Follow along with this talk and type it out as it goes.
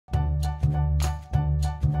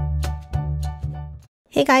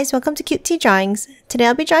Hey guys, welcome to Cute Tea Drawings. Today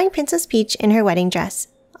I'll be drawing Princess Peach in her wedding dress.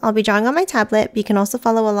 I'll be drawing on my tablet, but you can also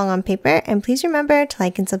follow along on paper, and please remember to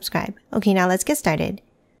like and subscribe. Okay, now let's get started.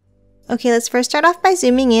 Okay, let's first start off by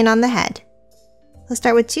zooming in on the head. Let's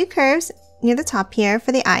start with two curves near the top here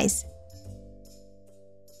for the eyes.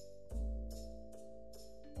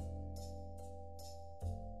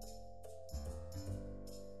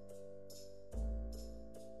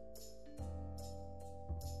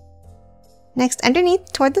 Next,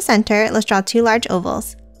 underneath toward the center, let's draw two large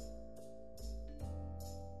ovals.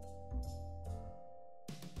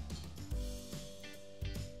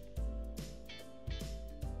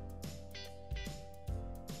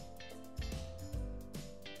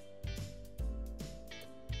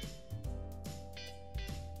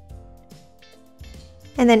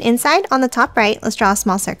 And then inside, on the top right, let's draw a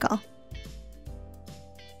small circle.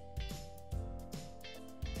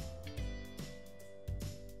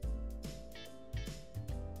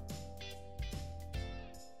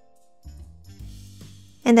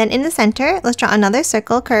 And then in the center, let's draw another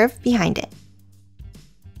circle curve behind it.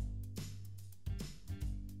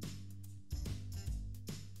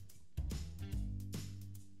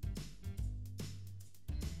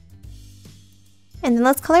 And then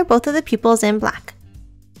let's color both of the pupils in black.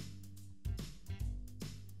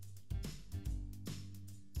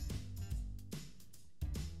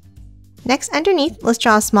 Next, underneath, let's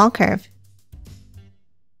draw a small curve.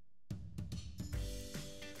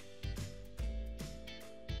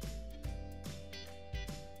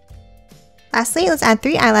 Lastly, let's add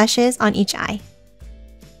 3 eyelashes on each eye.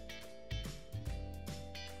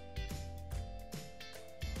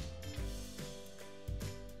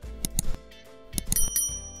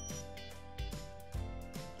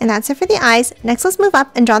 And that's it for the eyes. Next, let's move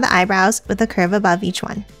up and draw the eyebrows with a curve above each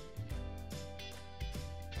one.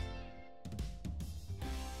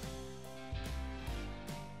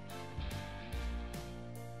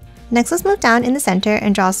 Next, let's move down in the center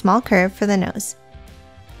and draw a small curve for the nose.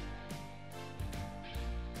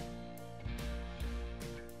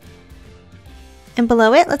 And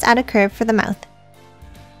below it, let's add a curve for the mouth.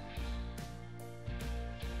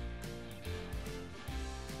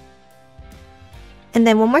 And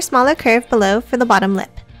then one more smaller curve below for the bottom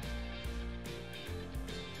lip.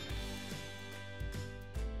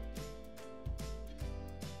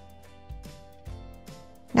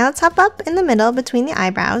 Now let's hop up in the middle between the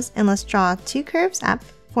eyebrows and let's draw 2 curves up,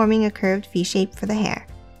 forming a curved V shape for the hair.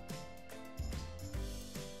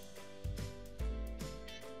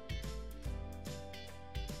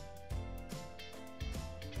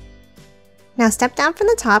 Now step down from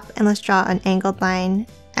the top and let's draw an angled line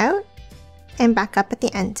out and back up at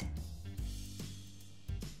the end.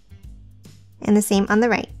 And the same on the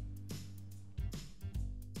right.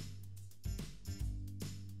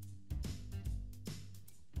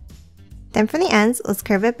 Then from the ends, let's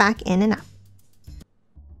curve it back in and up.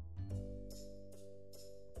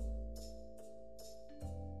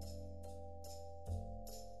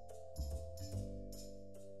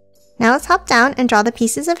 Now let's hop down and draw the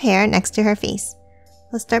pieces of hair next to her face.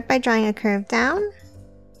 Let's start by drawing a curve down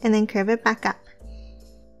and then curve it back up.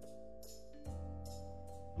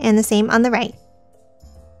 And the same on the right.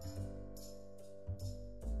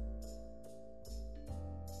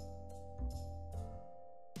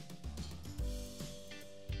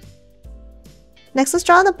 Next, let's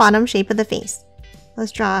draw the bottom shape of the face.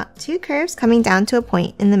 Let's draw 2 curves coming down to a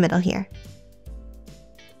point in the middle here.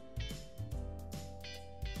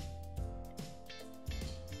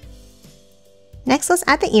 Next, let's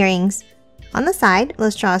add the earrings. On the side,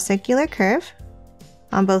 let's draw a circular curve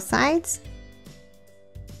on both sides.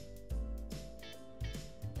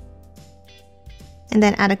 And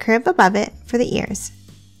then add a curve above it for the ears.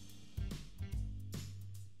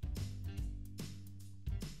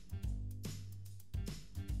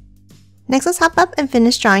 Next, let's hop up and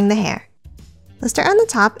finish drawing the hair. Let's start on the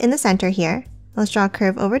top in the center here. Let's draw a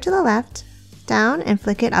curve over to the left, down, and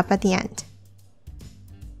flick it up at the end.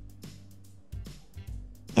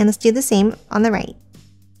 And let's do the same on the right.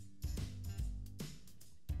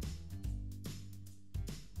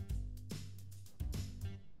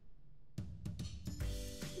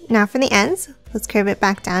 Now for the ends, let's curve it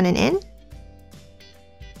back down and in.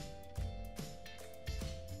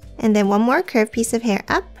 And then one more curved piece of hair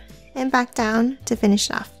up and back down to finish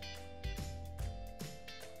it off.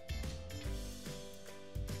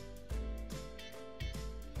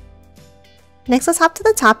 Next, let's hop to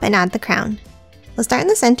the top and add the crown. Let's start in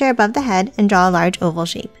the center above the head and draw a large oval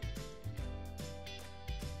shape.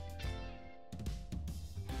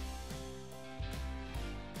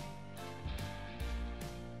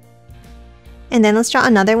 And then let's draw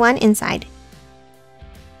another one inside.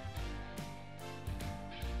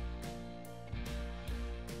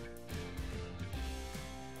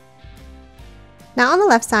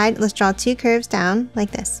 left side, let's draw 2 curves down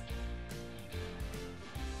like this.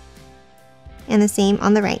 And the same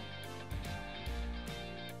on the right.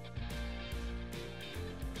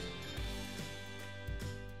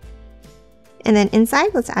 And then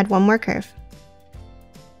inside, let's add 1 more curve.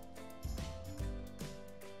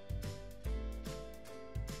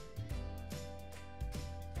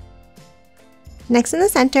 Next, in the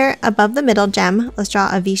center, above the middle gem, let's draw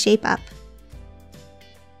a V shape up.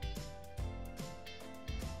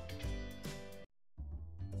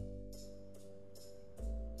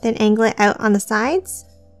 Then angle it out on the sides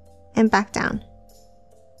and back down.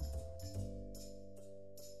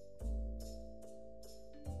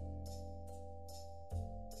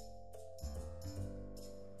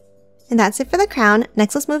 And that's it for the crown.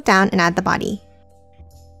 Next, let's move down and add the body.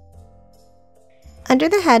 Under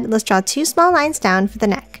the head, let's draw 2 small lines down for the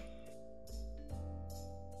neck.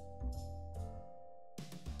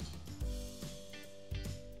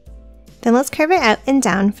 Then let's curve it out and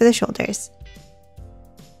down for the shoulders.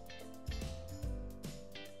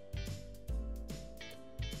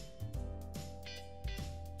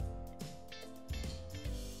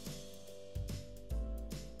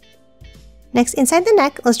 Next, inside the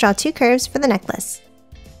neck, let's draw 2 curves for the necklace.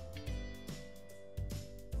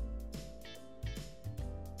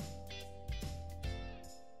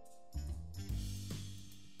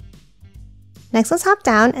 Next, let's hop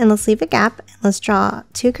down and let's leave a gap and let's draw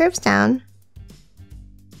 2 curves down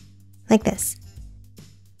like this.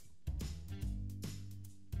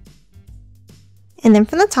 And then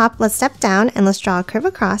from the top, let's step down and let's draw a curve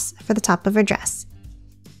across for the top of her dress.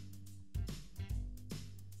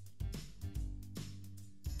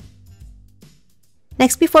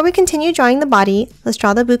 Next, before we continue drawing the body, let's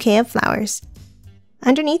draw the bouquet of flowers.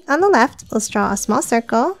 Underneath on the left, let's draw a small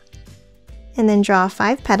circle and then draw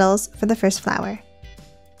 5 petals for the first flower.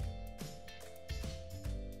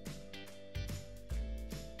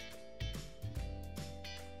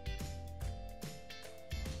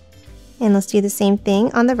 And let's do the same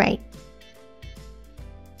thing on the right.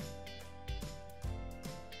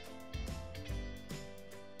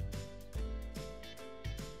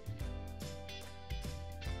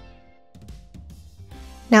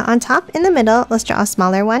 Now on top in the middle, let's draw a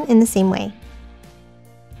smaller one in the same way.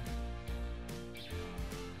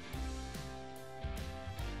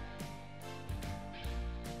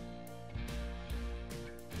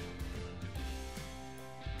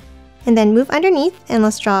 And then move underneath and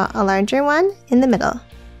let's draw a larger one in the middle.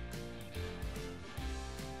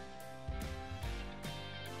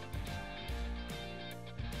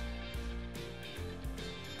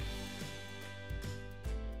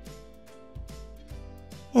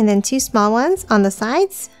 And then 2 small ones on the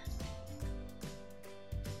sides.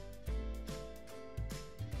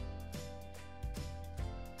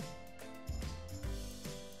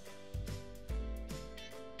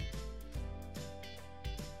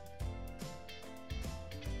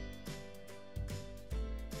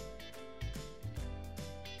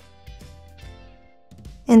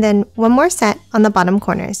 And then 1 more set on the bottom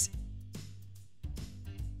corners.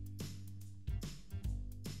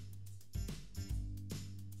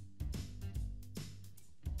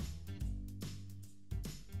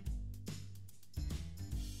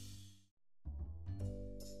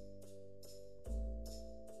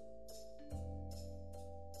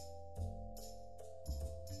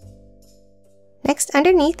 Next,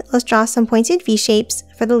 underneath, let's draw some pointed V shapes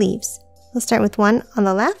for the leaves. We'll start with 1 on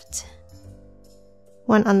the left,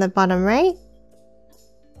 1 on the bottom right,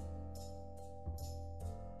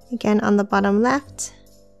 again on the bottom left,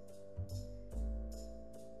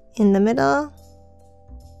 in the middle,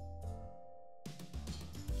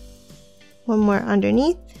 1 more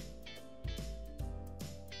underneath,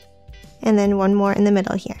 and then 1 more in the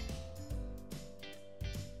middle here.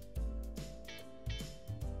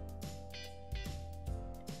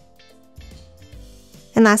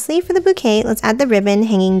 And lastly, for the bouquet, let's add the ribbon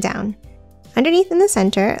hanging down. Underneath in the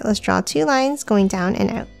center, let's draw 2 lines going down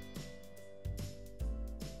and out.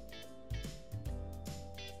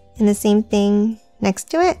 And the same thing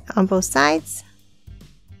next to it on both sides.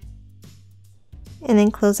 And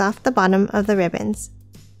then close off the bottom of the ribbons.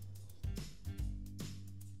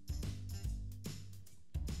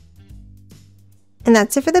 And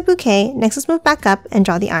that's it for the bouquet. Next, let's move back up and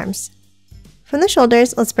draw the arms. From the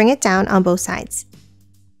shoulders, let's bring it down on both sides.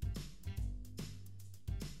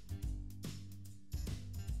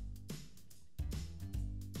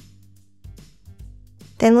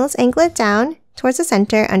 Then let's angle it down towards the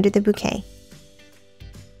center under the bouquet.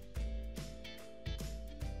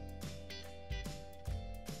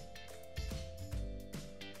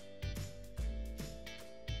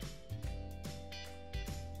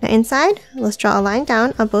 inside, let's draw a line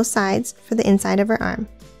down on both sides for the inside of her arm.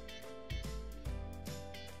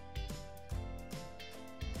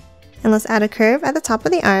 And let's add a curve at the top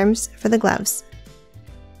of the arms for the gloves.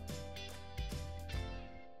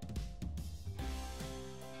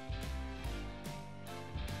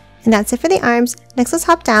 And that's it for the arms. Next, let's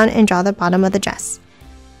hop down and draw the bottom of the dress.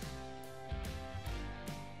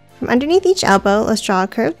 From underneath each elbow, let's draw a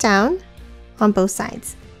curve down on both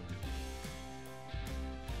sides.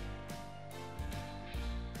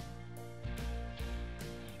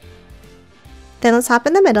 Then let's hop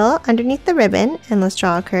in the middle underneath the ribbon and let's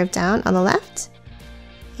draw a curve down on the left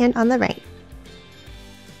and on the right.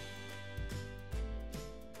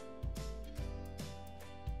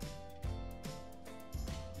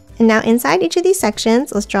 And now inside each of these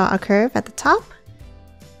sections, let's draw a curve at the top.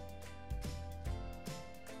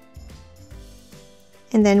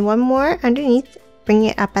 And then one more underneath, bringing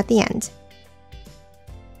it up at the end.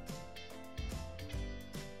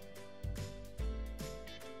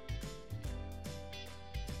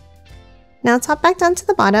 Now let's hop back down to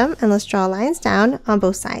the bottom and let's draw lines down on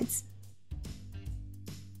both sides.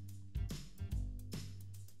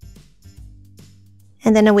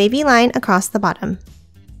 And then a wavy line across the bottom.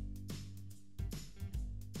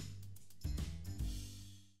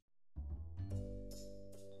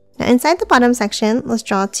 Now inside the bottom section, let's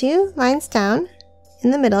draw 2 lines down in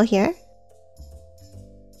the middle here,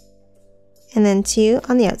 and then 2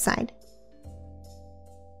 on the outside.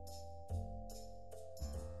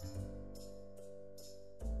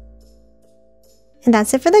 And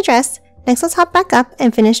that's it for the dress. Next, let's hop back up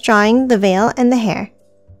and finish drawing the veil and the hair.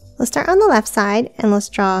 Let's start on the left side and let's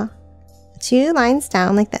draw 2 lines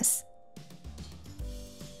down like this.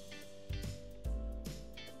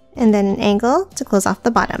 And then an angle to close off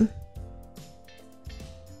the bottom.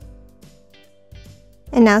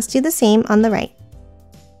 And now let's do the same on the right.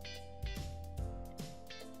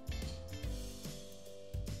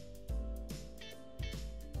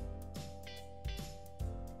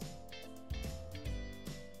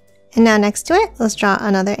 And now next to it, let's draw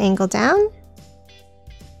another angle down.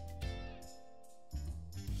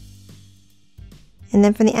 And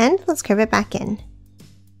then for the end, let's curve it back in.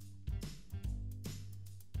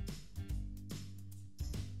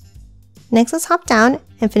 Next, let's hop down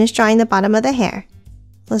and finish drawing the bottom of the hair.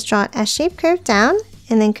 Let's draw an S-shaped curve down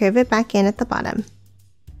and then curve it back in at the bottom.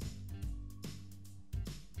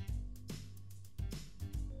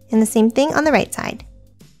 And the same thing on the right side.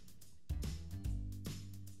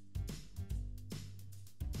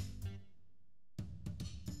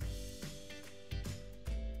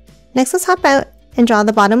 Next, let's hop out and draw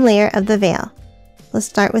the bottom layer of the veil. Let's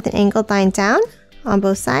start with an angled line down on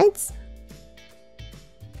both sides.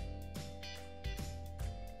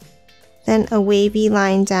 Then a wavy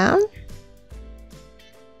line down.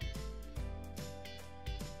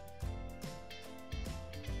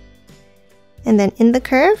 And then in the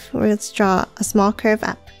curve, let's draw a small curve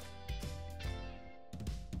up.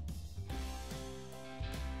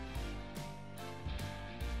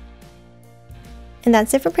 And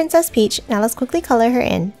that's it for Princess Peach. Now let's quickly color her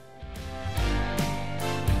in.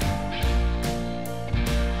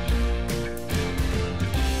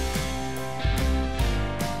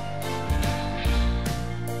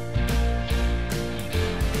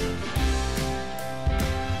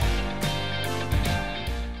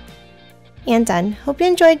 And done. Hope you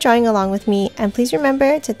enjoyed drawing along with me, and please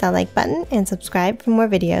remember to hit that like button and subscribe for more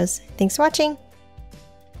videos. Thanks for watching!